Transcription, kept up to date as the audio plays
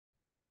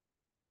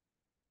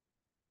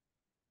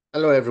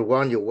Hello,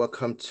 everyone. You're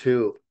welcome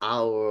to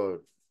our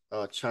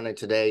channel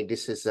today.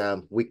 This is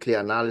a weekly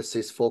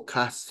analysis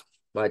forecast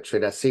by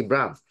Trader C.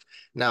 Brown.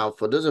 Now,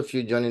 for those of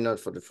you joining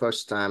us for the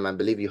first time, I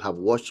believe you have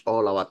watched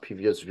all our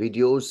previous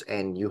videos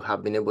and you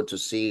have been able to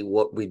see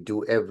what we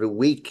do every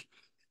week.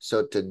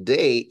 So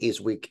today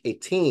is week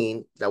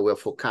 18 that we're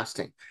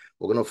forecasting.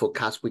 We're going to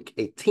forecast week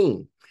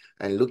 18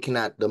 and looking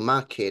at the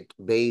market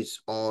based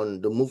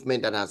on the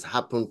movement that has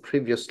happened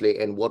previously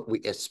and what we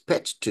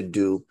expect to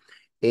do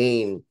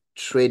in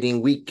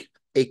trading week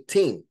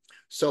 18.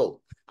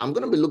 So I'm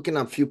going to be looking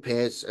at a few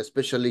pairs,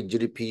 especially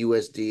GBP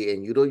USD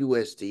and Euro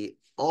USD.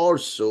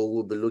 Also,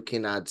 we'll be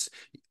looking at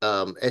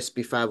SP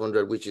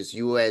 500, which is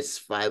US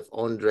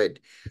 500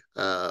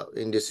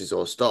 indices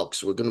or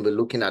stocks. We're going to be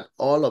looking at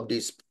all of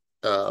these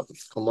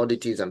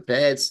commodities and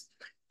pairs,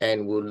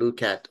 and we'll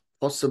look at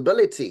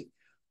possibility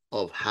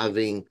of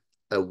having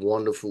a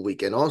wonderful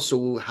week. And also,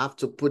 we'll have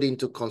to put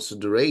into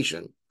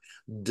consideration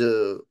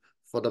the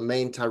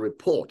fundamental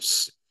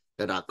reports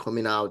that are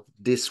coming out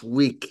this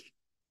week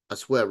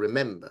as well.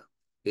 Remember,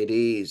 it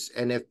is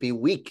NFP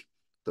week,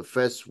 the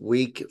first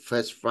week,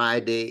 first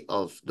Friday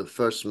of the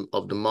first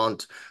of the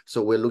month.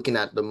 So we're looking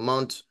at the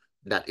month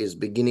that is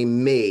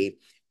beginning May,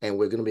 and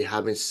we're going to be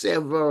having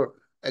several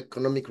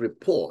economic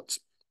reports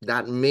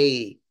that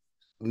may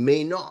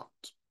not.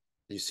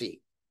 You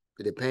see,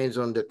 it depends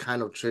on the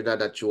kind of trader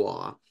that you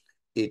are.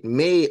 It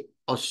may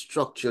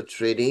obstruct your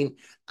trading,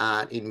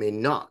 and it may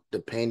not,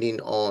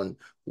 depending on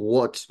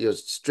what your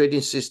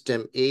trading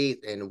system is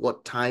and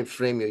what time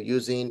frame you're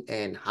using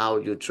and how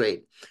you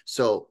trade.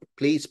 So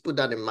please put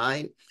that in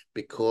mind,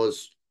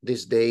 because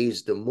these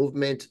days the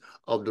movement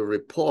of the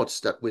reports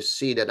that we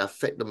see that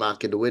affect the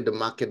market, the way the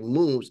market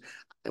moves,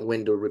 and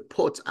when the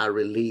reports are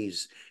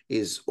released,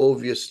 is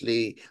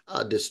obviously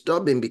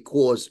disturbing,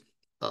 because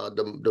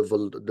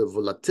the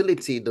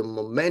volatility, the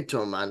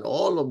momentum, and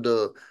all of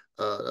the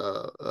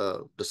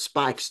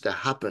spikes that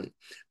happen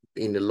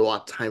in the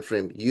lower time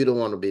frame, you don't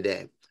want to be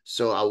there.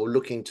 So I will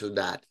look into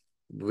that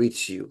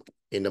with you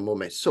in a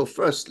moment. So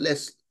first,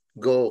 let's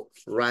go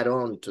right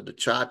on to the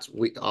chart.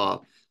 We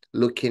are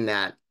looking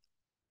at,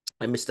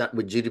 let me start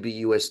with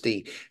GBP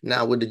USD.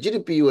 Now, with the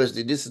GBP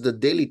USD, this is the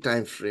daily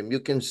time frame. You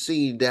can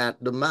see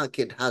that the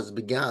market has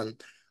begun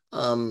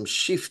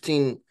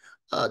shifting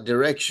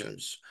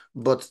directions,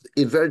 but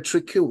a very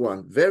tricky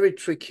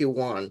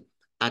one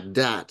at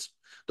that.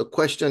 The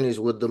question is,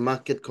 will the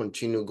market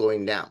continue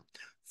going down?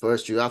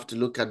 First, you have to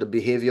look at the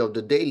behavior of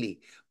the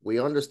daily. We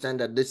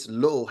understand that this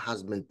low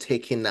has been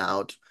taken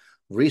out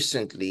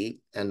recently,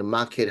 and the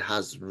market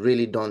has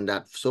really done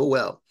that so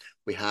well.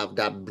 We have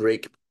that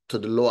break to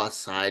the lower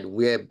side,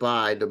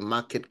 whereby the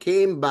market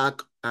came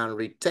back and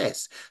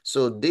retest.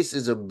 So this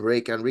is a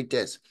break and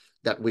retest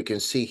that we can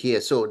see here.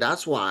 So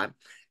that's why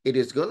it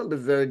is going to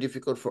be very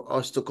difficult for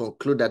us to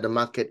conclude that the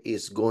market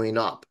is going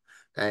up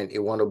and it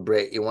want to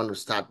break, it want to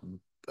start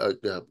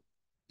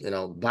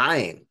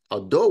buying.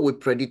 Although we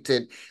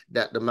predicted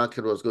that the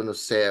market was going to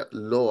sell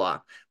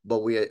lower, but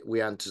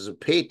we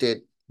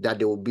anticipated that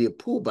there would be a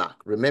pullback.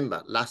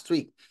 Remember, last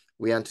week,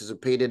 we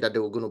anticipated that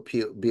there were going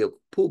to be a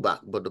pullback,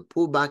 but the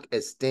pullback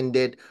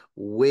extended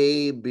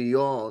way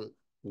beyond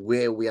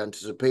where we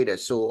anticipated.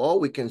 So all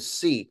we can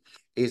see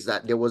is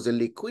that there was a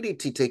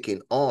liquidity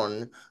taken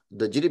on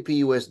the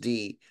GBP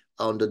USD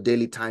on the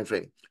daily time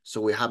frame.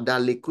 So we have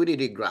that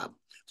liquidity grab.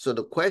 So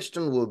the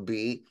question will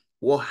be,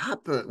 what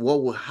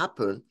will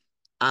happen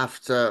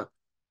after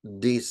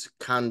this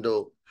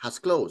candle has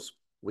closed?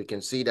 We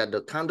can see that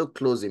the candle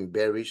closed in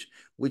bearish,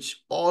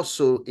 which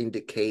also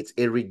indicates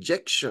a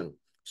rejection.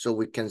 So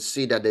we can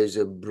see that there's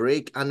a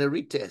break and a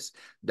retest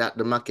that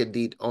the market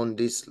did on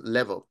this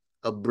level,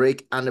 a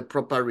break and a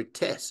proper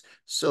retest.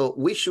 So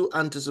we should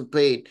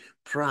anticipate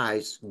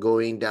price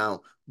going down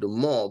the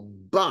more,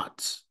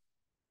 but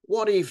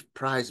what if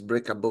price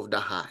break above the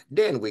high?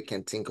 Then we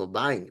can think of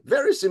buying.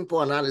 Very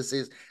simple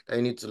analysis that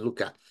you need to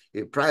look at.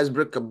 If price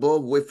break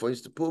above, wait for it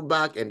to pull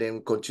back and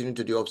then continue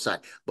to the upside.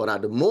 But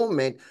at the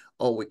moment,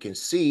 all we can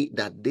see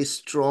that this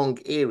strong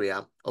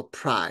area of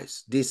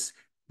price, this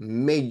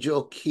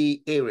major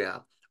key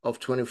area of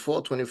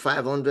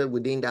 24,500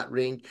 within that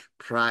range,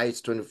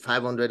 price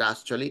 2,500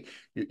 actually,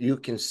 you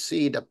can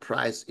see the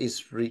price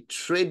is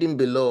trading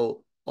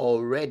below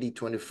already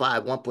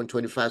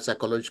 1.25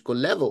 psychological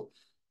level.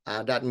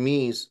 That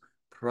means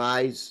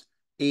price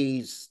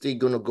is still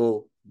going to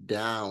go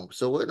down.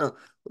 So we're going to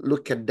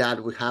look at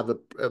that. We have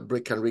a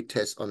break and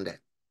retest on that.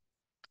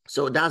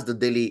 So that's the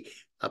daily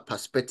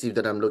perspective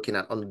that I'm looking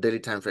at on the daily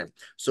time frame.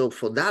 So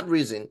for that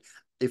reason,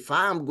 if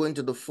I am going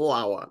to the 4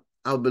 hour,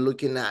 I'll be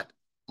looking at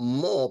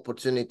more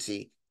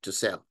opportunity to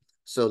sell.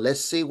 So let's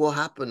see what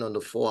happened on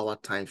the 4 hour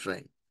time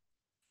frame.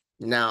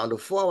 Now, on the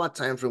 4 hour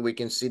time frame, we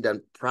can see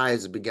that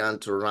price began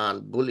to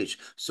run bullish.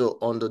 So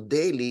on the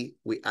daily,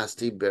 we are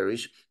still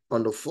bearish.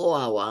 On the 4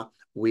 hour,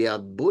 we are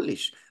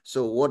bullish.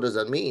 So what does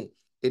that mean?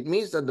 It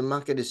means that the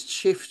market is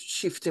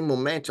shifting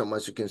momentum.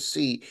 As you can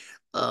see,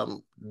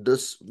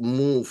 this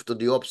move to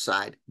the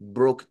upside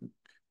broke,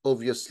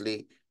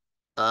 obviously,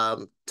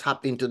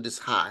 tap into this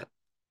high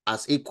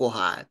as equal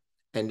high.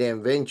 and then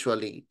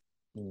eventually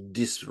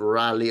this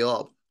rally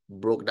up,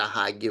 broke that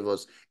high, give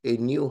us a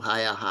new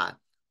higher high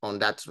on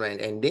that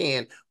trend. And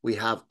then we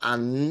have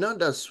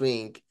another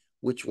swing,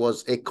 which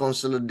was a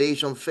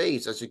consolidation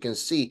phase, as you can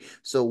see.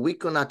 So we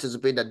can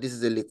anticipate that this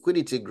is a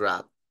liquidity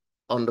grab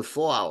on the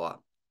 4-hour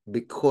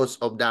because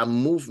of that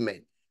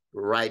movement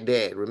right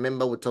there.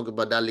 Remember, we talked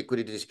about that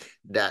liquidity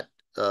that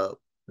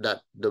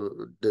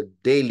the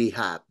daily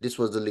had. This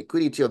was the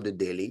liquidity of the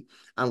daily,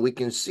 and we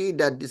can see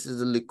that this is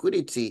the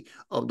liquidity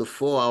of the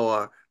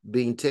 4-hour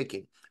being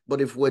taken.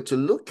 But if we're to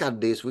look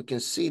at this, we can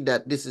see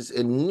that this is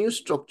a new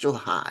structural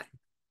high,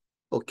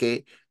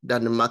 okay,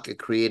 that the market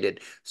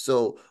created.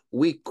 So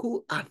we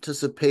could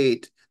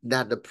anticipate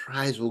that the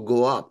price will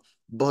go up,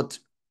 but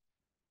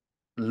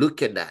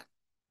look at that.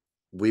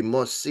 We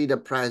must see the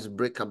price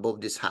break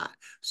above this high.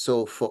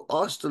 So for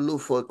us to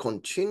look for a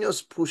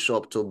continuous push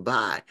up to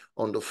buy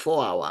on the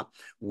 4-hour,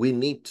 we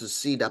need to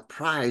see the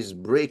price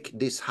break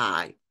this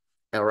high,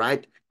 all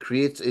right?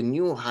 Creates a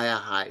new higher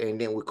high, and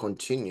then we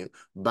continue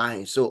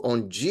buying. So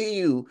on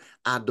GU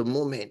at the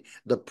moment,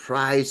 the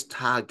price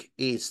tag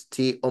is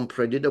still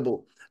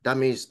unpredictable. That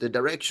means the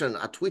direction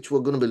at which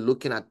we're going to be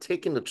looking at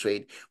taking the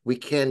trade, we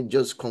can't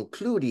just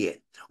conclude yet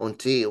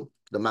until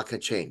the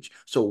market change.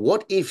 So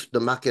what if the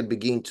market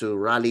begin to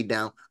rally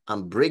down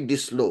and break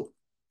this low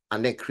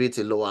and then create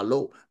a lower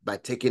low by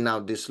taking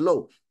out this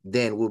low?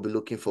 Then we'll be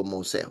looking for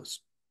more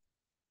sales.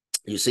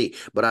 You see,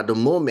 but at the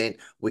moment,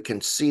 we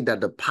can see that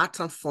the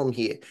pattern form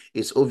here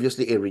is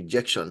obviously a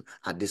rejection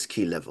at this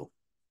key level.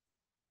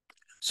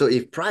 So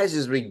if price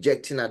is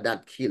rejecting at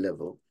that key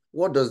level,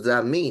 what does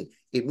that mean?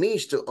 It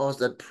means to us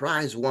that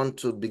price want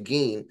to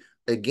begin,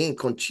 again,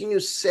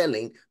 continue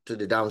selling to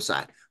the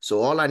downside.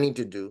 So all I need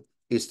to do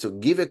is to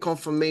give a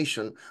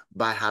confirmation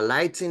by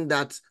highlighting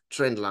that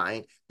trend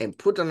line and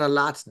put an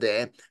alert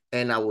there.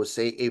 And I will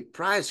say a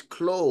price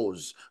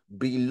close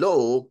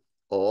below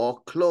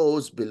or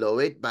close below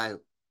it by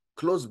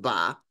close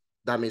bar.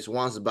 That means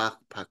once bar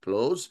per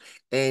close.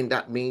 And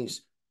that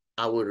means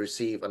I will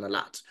receive an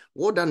alert.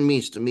 What that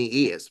means to me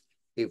is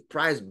if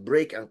price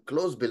break and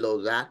close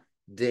below that,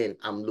 then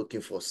I'm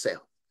looking for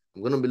sell.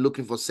 I'm going to be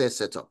looking for sell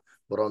setup.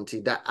 But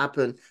until that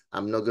happens,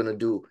 I'm not going to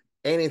do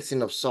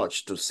anything of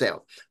such to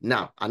sell.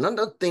 Now,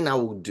 another thing I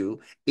will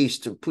do is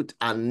to put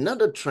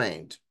another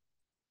trend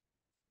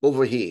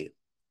over here.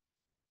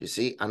 You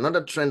see,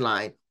 another trend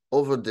line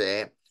over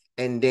there.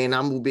 And then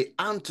I will be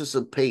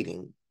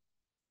anticipating.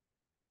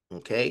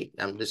 Okay,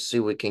 and let's see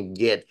if we can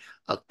get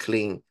a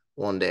clean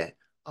one there.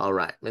 All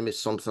right, maybe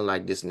something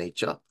like this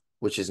nature,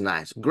 which is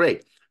nice.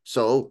 Great.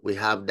 So we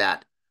have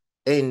that.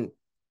 And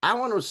I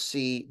want to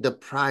see the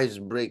price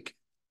break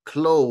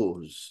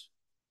close.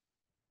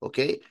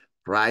 Okay,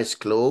 price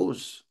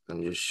close. Let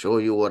me just show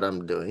you what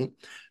I'm doing.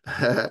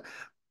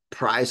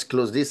 Price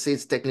close. This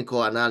is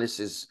technical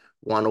analysis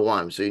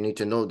 101. So you need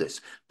to know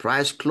this.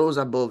 Price close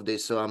above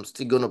this. So I'm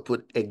still going to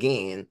put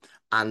again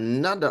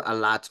another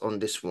alert on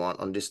this one,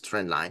 on this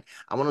trend line.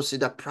 I want to see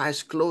the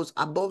price close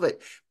above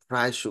it.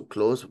 Price should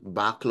close,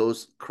 bar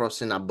close,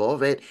 crossing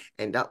above it.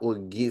 And that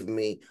will give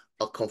me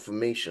a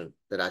confirmation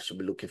that I should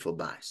be looking for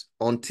buys.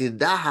 Until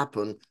that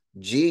happens,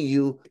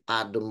 GU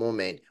at the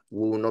moment,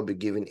 we will not be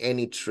giving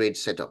any trade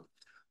setup.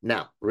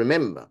 Now,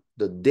 remember,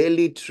 the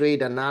daily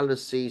trade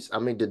analysis,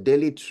 the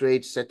daily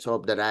trade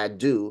setup that I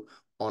do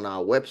on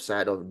our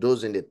website of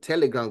those in the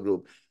Telegram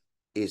group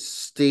is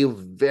still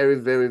very,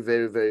 very,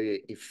 very,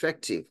 very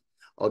effective.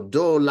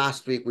 Although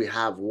last week we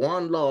have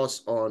one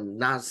loss on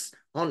NAS,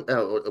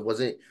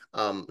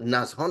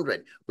 NAS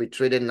 100. We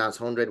traded NAS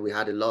 100. We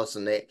had a loss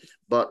in it,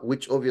 but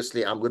which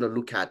obviously I'm going to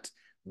look at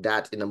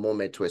that in a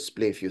moment to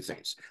explain a few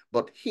things.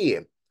 But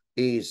here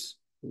is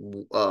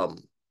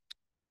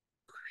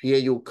here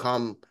you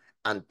come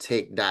and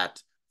take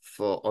that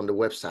on the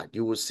website.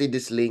 You will see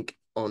this link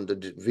on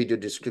the video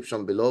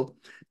description below.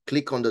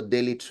 Click on the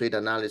daily trade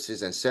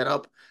analysis and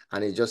setup,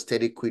 and it's just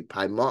 30 quid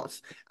per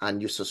month.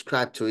 And you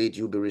subscribe to it,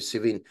 you'll be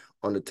receiving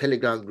on the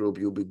Telegram group.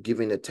 You'll be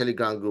given a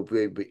Telegram group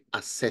where you'll be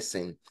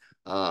assessing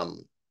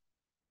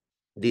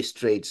these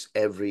trades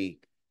every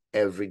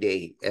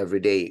day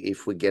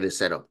if we get it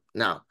set up.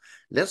 Now,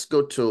 let's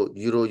go to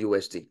Euro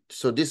USD.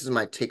 So this is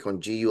my take on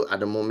GU at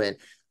the moment.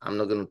 I'm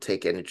not going to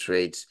take any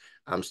trades.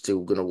 I'm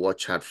still going to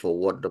watch out for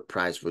what the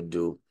price would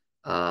do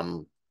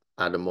at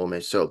the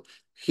moment. So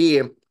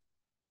here,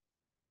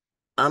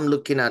 I'm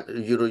looking at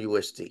Euro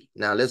USD.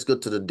 Now, let's go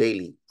to the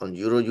daily on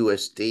Euro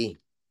USD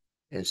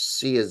and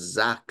see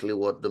exactly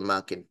what the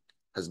market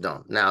has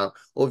done. Now,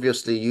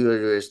 obviously, Euro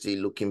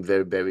USD looking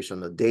very bearish on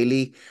the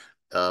daily.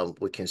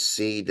 We can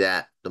see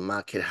that the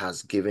market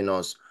has given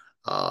us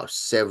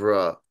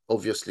several.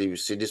 Obviously, you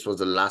see this was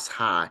the last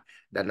high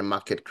that the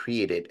market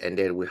created, and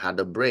then we had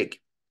a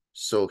break.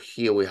 So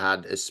here we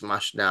had a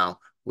smash down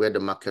where the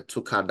market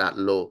took out that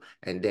low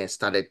and then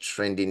started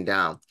trending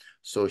down.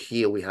 So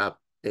here we have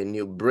a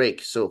new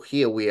break. So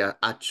here we are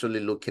actually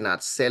looking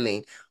at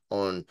selling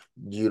on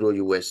Euro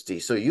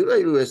USD. So Euro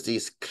USD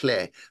is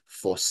clear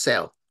for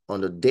sell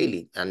on the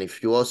daily. And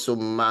if you also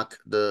mark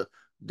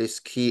this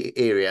key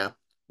area,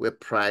 where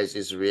price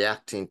is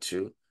reacting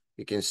to.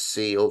 You can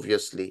see,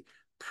 obviously,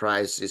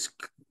 price is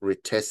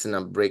retesting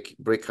and break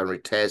and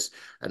retest,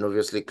 and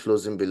obviously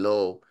closing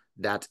below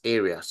that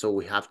area. So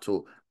we have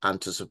to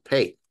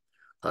anticipate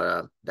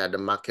that the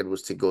market will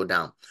still go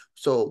down.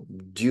 So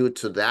due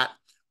to that,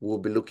 we'll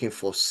be looking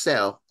for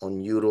sell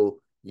on Euro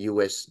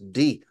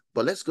USD.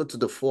 But let's go to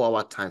the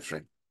 4-hour time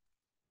frame.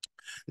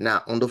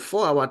 Now, on the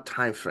 4-hour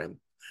time frame,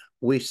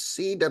 we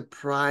see the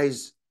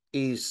price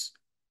is,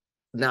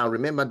 now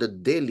remember the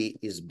daily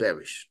is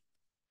bearish.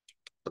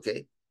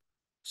 Okay,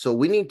 so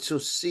we need to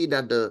see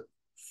that the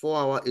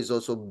 4-hour is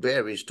also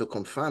bearish to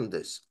confirm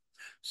this.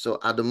 So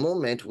at the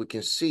moment, we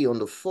can see on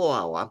the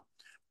 4-hour,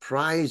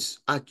 price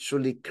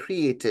actually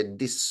created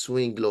this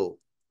swing low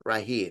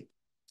right here,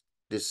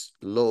 this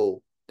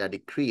low that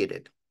it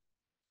created.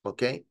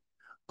 Okay,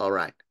 all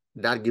right,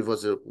 that gives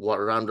us a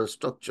random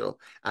structure,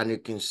 and you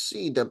can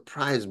see the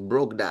price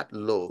broke that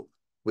low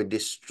with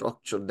this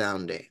structure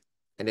down there.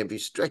 And if you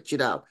stretch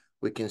it out,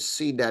 we can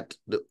see that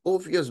the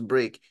obvious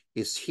break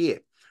is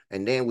here.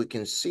 And then we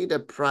can see the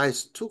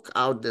price took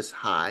out this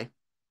high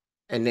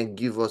and then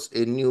give us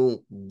a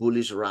new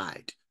bullish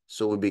ride.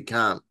 So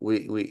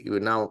we're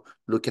now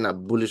looking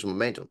at bullish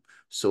momentum.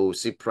 So we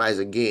see price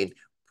again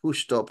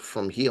pushed up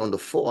from here on the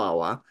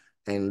 4-hour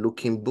and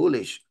looking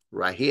bullish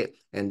right here.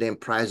 And then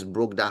price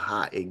broke that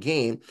high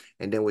again,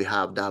 and then we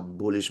have that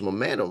bullish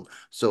momentum.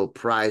 So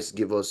price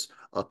give us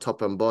a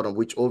top and bottom,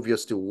 which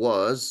obviously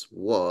was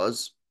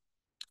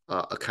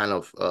a kind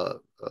of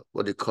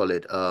what do you call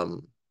it,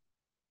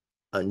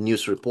 a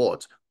news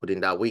report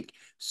within that week.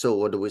 So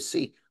what do we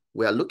see?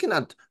 We are looking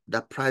at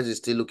that price is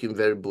still looking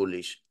very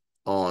bullish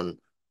on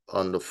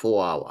the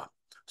 4-hour.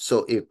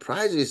 So if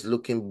price is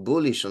looking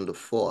bullish on the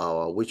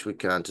 4-hour, which we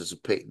can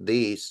anticipate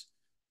this,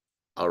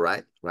 all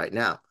right, right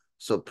now.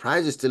 So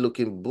price is still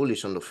looking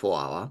bullish on the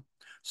 4-hour.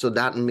 So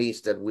that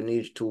means that we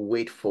need to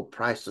wait for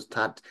price to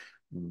start,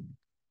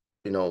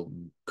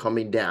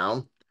 coming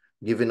down,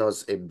 giving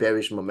us a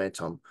bearish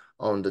momentum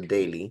on the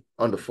daily,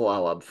 on the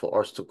 4-hour,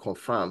 for us to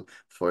confirm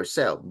for a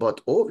sell.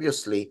 But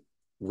obviously,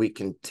 we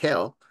can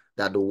tell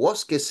that the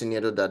worst case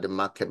scenario that the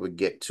market will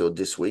get to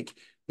this week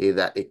is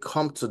that it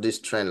comes to this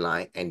trend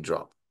line and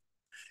drop.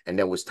 And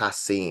then we start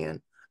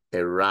seeing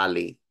a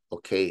rally,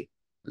 okay,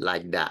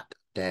 like that,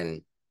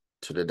 then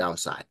to the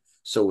downside.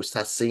 So we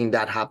start seeing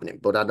that happening.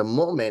 But at the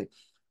moment,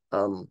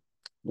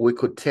 we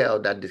could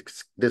tell that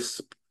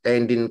this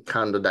ending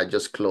candle that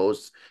just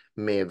closed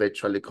may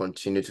eventually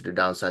continue to the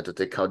downside to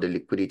take out the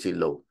liquidity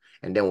low,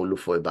 and then we'll look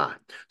for a buy.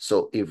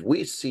 So if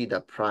we see the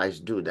price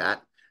do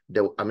that,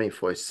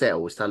 for a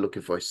sell, we start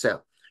looking for a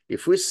sell.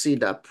 If we see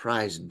that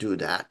price do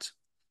that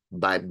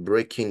by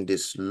breaking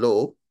this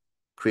low,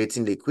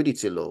 creating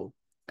liquidity low,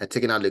 and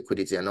taking out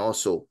liquidity, and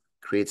also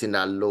creating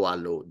that lower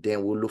low,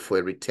 then we'll look for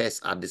a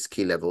retest at this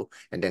key level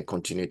and then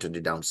continue to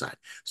the downside.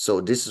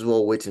 So this is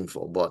what we're waiting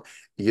for. But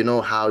you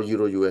know how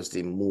Euro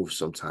USD moves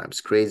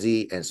sometimes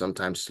crazy and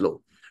sometimes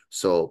slow.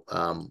 So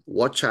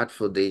watch out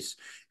for this.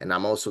 And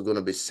I'm also going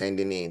to be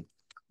sending in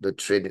the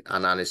trading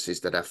analysis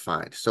that I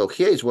find. So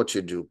here is what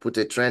you do. Put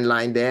a trend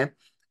line there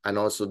and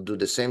also do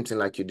the same thing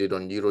like you did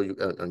on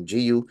on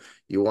GU.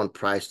 You want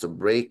price to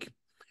break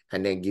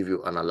and then give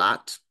you an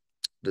alert.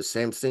 The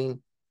same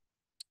thing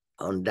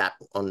on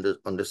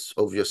this.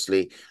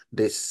 Obviously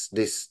this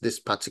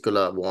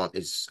particular one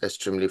is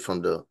extremely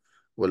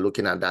we're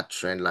looking at that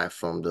trend line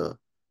from the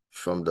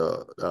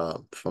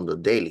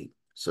daily.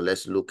 So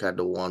let's look at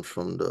the one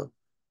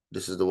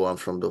this is the one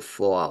from the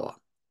 4-hour.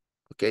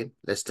 Okay,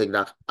 let's take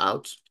that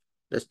out.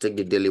 Let's take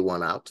the daily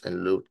one out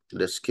and look.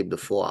 Let's keep the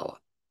 4-hour.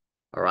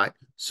 All right,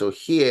 so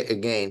here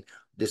again,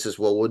 this is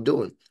what we're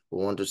doing.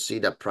 We want to see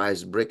the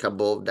price break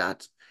above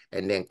that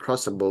and then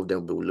cross above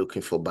them. We're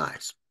looking for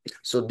buys.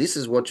 So this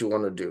is what you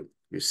want to do.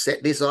 You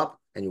set this up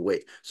and you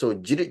wait. So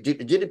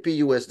GBP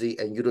USD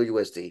and Euro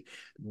USD,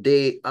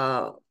 they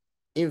are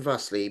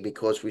inversely,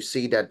 because we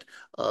see that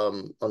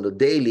on the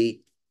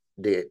daily,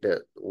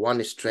 the one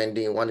is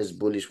trending, one is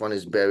bullish, one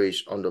is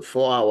bearish. On the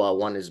 4-hour,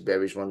 one is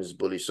bearish, one is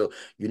bullish. So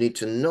you need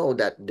to know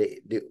that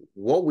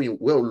what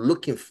we're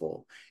looking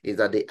for is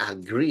that they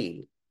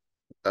agree,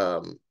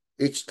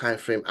 each time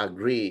frame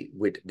agree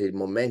with the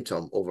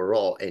momentum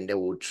overall, and they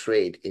will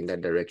trade in that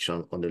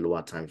direction on the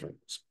lower time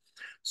frames.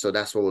 So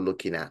that's what we're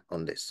looking at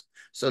on this.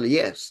 So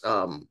yes,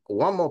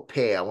 one more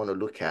pair I want to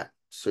look at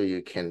so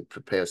you can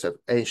prepare yourself.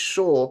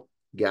 Ensure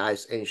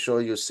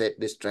you set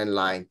this trend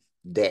line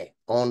there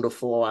on the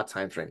 4-hour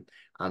time frame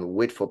and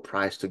wait for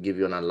price to give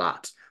you an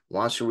alert.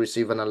 Once you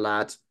receive an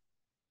alert,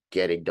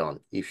 get it done.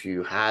 If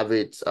you have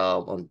it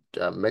on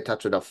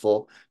MetaTrader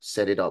 4,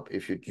 set it up.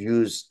 If you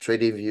use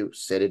TradingView,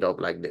 set it up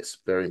like this.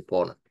 Very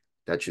important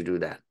that you do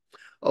that.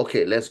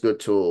 Okay, let's go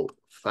to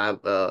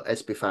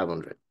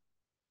SP500.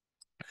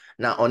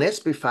 Now on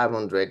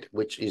SP500,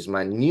 which is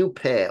my new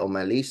pair on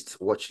my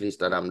watch list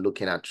that I'm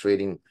looking at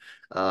trading,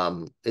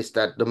 is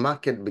that the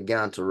market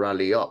began to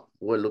rally up.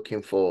 We're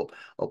looking for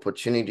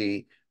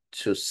opportunity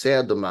to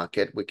sell the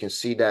market. We can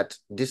see that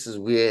this is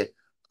where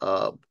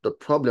the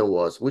problem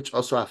was, which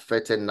also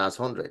affected NAS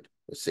 100.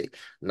 You see,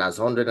 NAS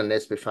 100 and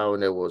SP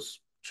 500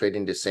 was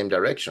trading the same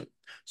direction.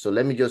 So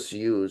let me just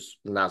use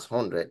NAS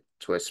 100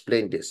 to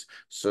explain this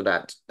so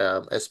that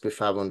SP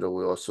 500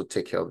 will also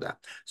take care of that.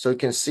 So you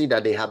can see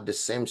that they have the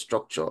same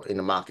structure in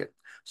the market.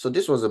 So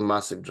this was a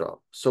massive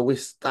drop. So we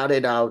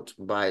started out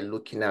by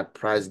looking at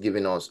price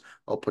giving us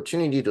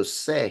opportunity to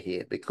sell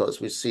here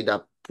because we see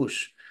that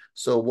push.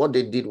 So what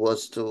they did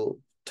was to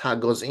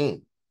tag us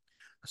in.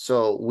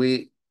 So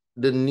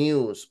the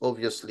news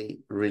obviously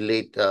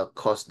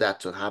caused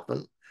that to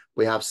happen.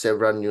 We have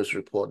several news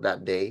report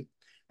that day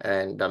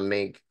and that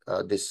make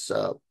this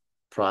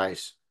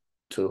price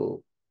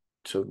to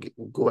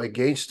go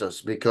against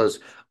us because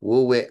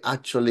we were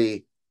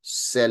actually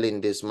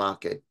selling this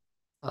market.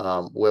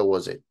 Where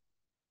was it?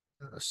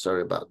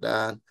 Sorry about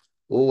that.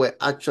 We were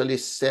actually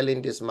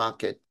selling this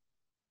market.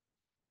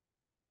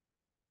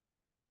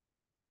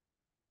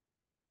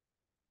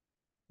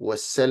 We're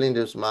selling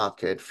this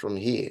market from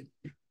here.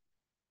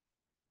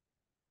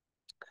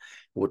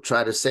 We'll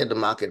try to set the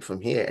market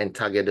from here and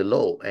target the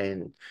low.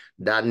 And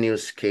that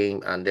news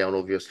came and then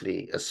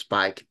obviously a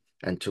spike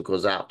and took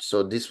us out.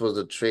 So this was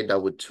the trade that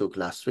we took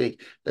last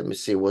week. Let me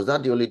see. Was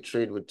that the only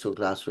trade we took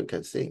last week,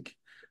 I think?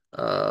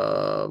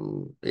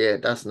 Yeah,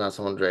 that's NAS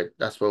 100.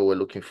 That's what we're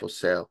looking for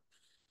sell.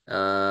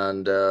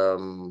 And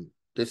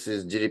this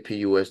is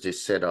GBP USD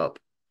setup.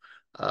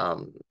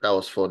 That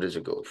was 4 days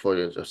ago, 4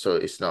 days or so.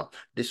 It's not.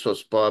 This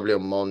was probably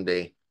on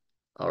Monday.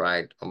 All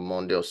right, on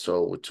Monday or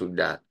so, we took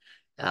that.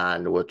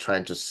 And we're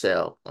trying to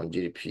sell on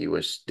GBP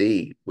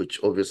USD, which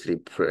obviously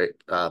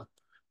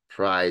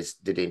price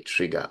didn't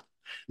trigger.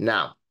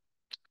 Now,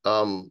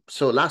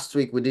 so last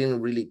week we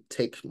didn't really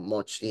take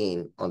much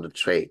in on the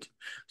trade.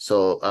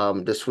 So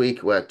this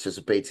week we're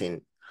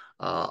anticipating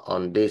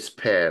on this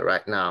pair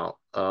right now.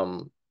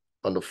 On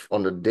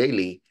the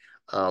daily,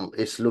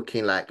 it's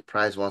looking like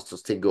price wants to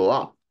still go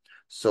up.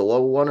 So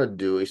what we want to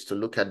do is to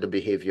look at the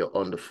behavior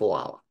on the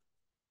 4-hour.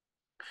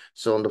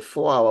 So on the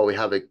 4-hour, we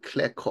have a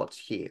clear cut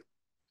here.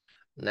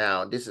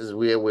 Now, this is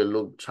where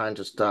we're trying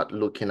to start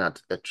looking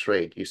at a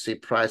trade. You see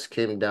price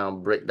came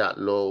down, break that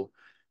low,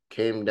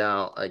 came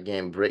down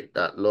again, break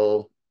that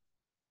low.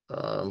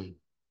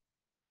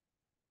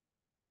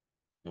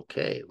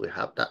 Okay, we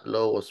have that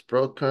low was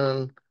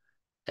broken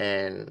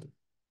and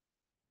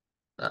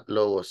that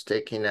low was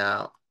taken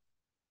out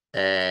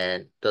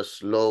and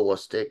this low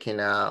was taken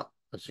out,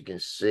 as you can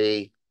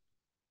see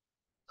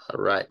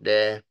right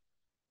there,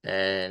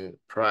 and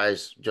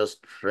price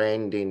just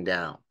trending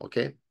down.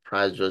 Okay,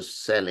 price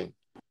just selling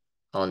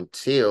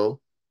until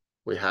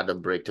we had a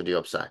break to the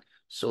upside.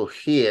 So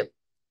here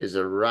is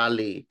a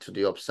rally to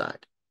the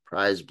upside.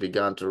 Price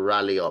began to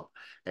rally up.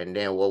 And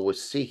then what we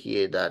see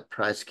here that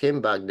price came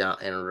back down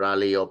and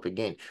rally up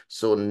again.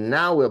 So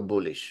now we're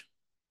bullish.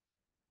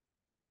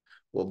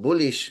 We're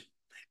bullish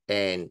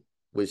and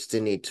we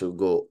still need to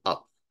go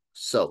up.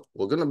 So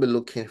we're going to be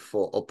looking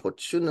for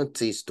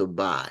opportunities to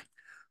buy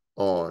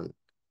on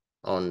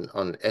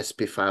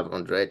SP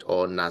 500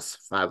 or NAS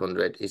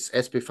 500. It's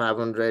SP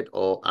 500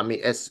 or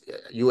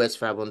US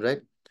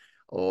 500,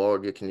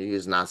 or you can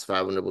use NAS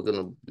 500. We're going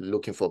to be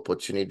looking for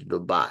opportunity to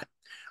buy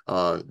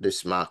on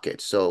this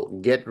market. So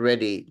get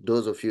ready,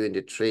 those of you in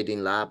the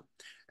trading lab,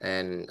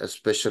 and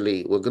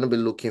especially we're going to be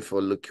looking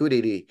for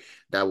liquidity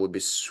that will be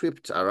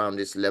swept around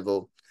this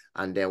level,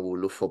 and then we'll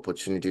look for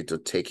opportunity to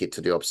take it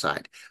to the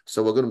upside.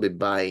 So we're going to be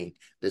buying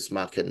this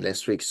market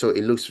next week. So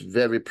it looks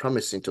very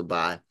promising to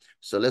buy.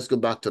 So let's go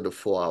back to the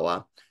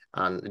 4-hour.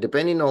 And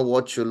depending on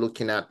what you're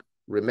looking at,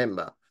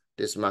 remember,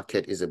 this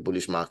market is a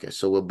bullish market.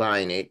 So we're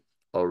buying it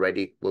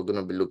already. We're going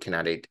to be looking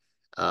at it,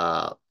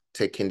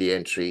 taking the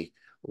entry,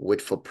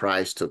 wait for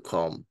price to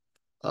come.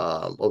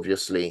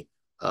 Obviously,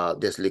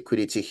 there's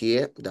liquidity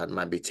here that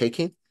might be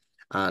taken,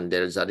 and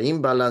there is an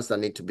imbalance that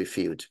need to be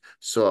filled.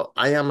 So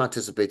I am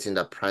anticipating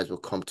that price will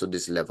come to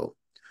this level.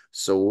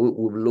 So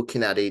we're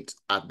looking at it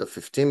at the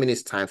 15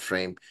 minutes time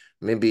frame.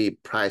 Maybe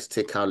price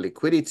take out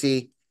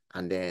liquidity,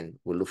 and then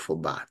we'll look for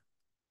buy.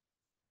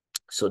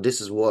 So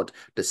this is what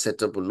the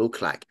setup will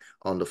look like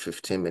on the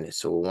 15 minutes.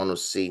 So we want to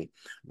see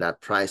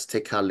that price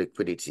take out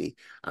liquidity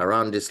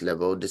around this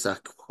level. This is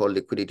called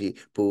liquidity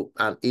pool,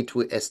 and it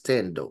will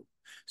extend though.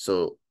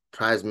 So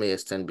price may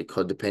extend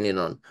because depending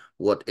on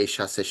what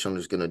Asia session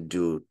is going to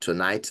do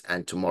tonight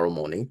and tomorrow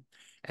morning.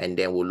 And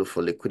then we'll look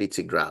for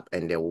liquidity grab,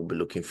 and then we'll be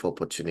looking for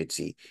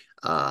opportunity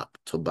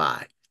to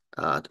buy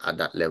at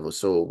that level.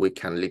 So we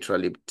can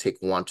literally take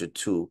 1 to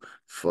 2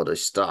 for the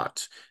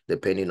start,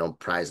 depending on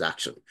price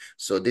action.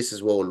 So this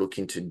is what we're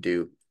looking to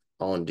do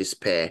on this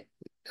pair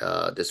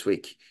this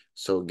week.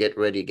 So get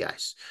ready,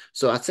 guys.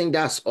 So I think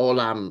that's all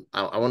I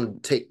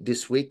want to take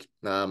this week.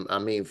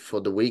 For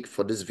the week,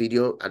 for this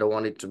video, I don't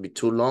want it to be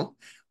too long.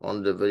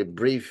 On the very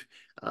brief,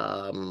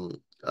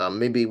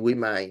 maybe we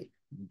might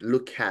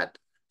look at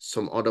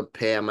some other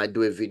pair. I might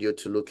do a video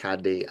to look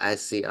at the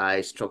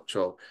ICI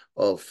structure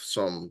of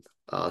some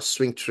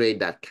swing trade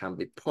that can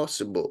be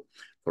possible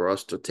for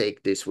us to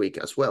take this week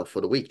as well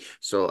for the week.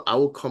 So I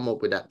will come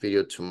up with that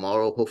video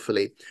tomorrow.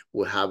 Hopefully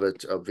we'll have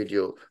a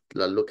video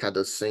that look at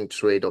the same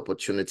trade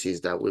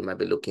opportunities that we might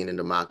be looking in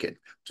the market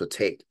to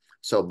take.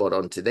 So, but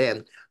until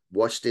then,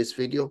 watch this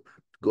video,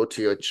 go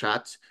to your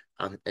chat,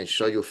 and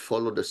ensure you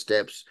follow the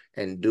steps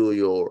and do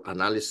your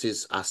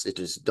analysis as it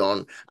is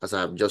done, as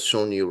I've just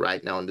shown you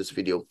right now in this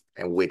video,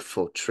 and wait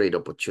for trade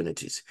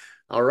opportunities.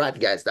 All right,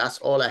 guys, that's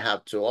all I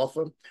have to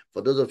offer.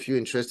 For those of you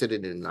interested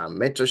in our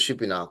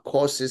mentorship, in our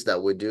courses that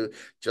we do,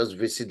 just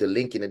visit the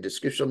link in the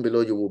description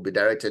below. You will be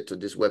directed to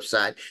this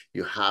website.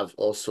 You have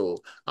also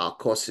our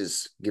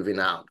courses given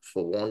out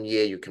for 1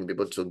 year. You can be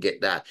able to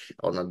get that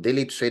on a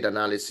daily trade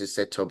analysis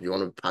setup. You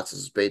want to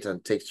participate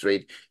and take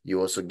trade, you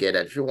also get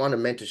that. If you want a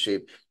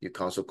mentorship, you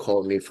can also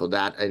call me for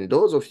that. And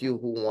those of you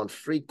who want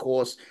free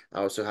course,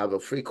 I also have a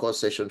free course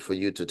session for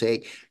you to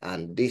take.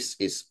 And this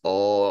is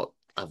all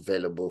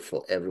available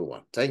for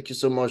everyone. Thank you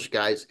so much,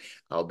 guys.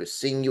 I'll be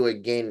seeing you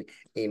again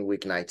in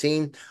week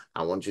 19.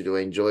 I want you to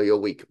enjoy your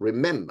week.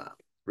 Remember,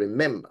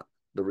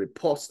 the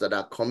reports that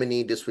are coming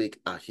in this week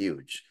are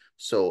huge.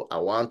 So I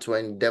want to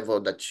endeavor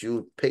that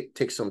you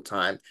take some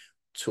time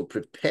to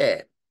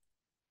prepare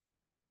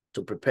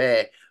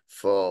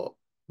for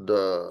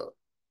the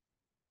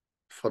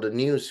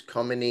news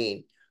coming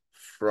in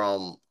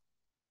from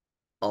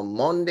on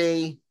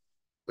Monday,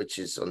 which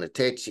is on the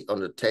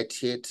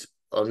 30th,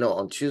 or no,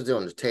 on Tuesday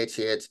on the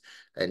 30th,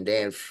 and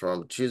then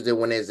from Tuesday,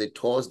 Wednesday,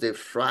 Thursday,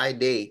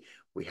 Friday,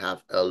 we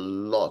have a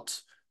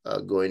lot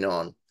going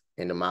on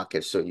in the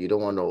market. So you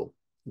don't want to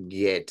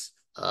get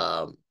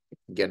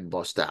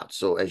bust out.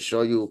 So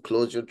ensure you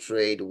close your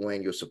trade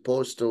when you're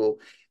supposed to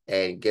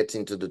and get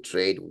into the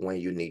trade when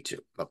you need to.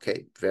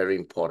 Okay, very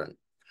important.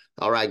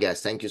 All right,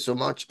 guys, thank you so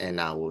much,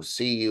 and I will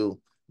see you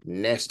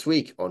next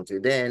week.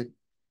 Until then,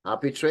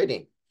 happy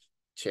trading.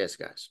 Cheers,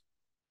 guys.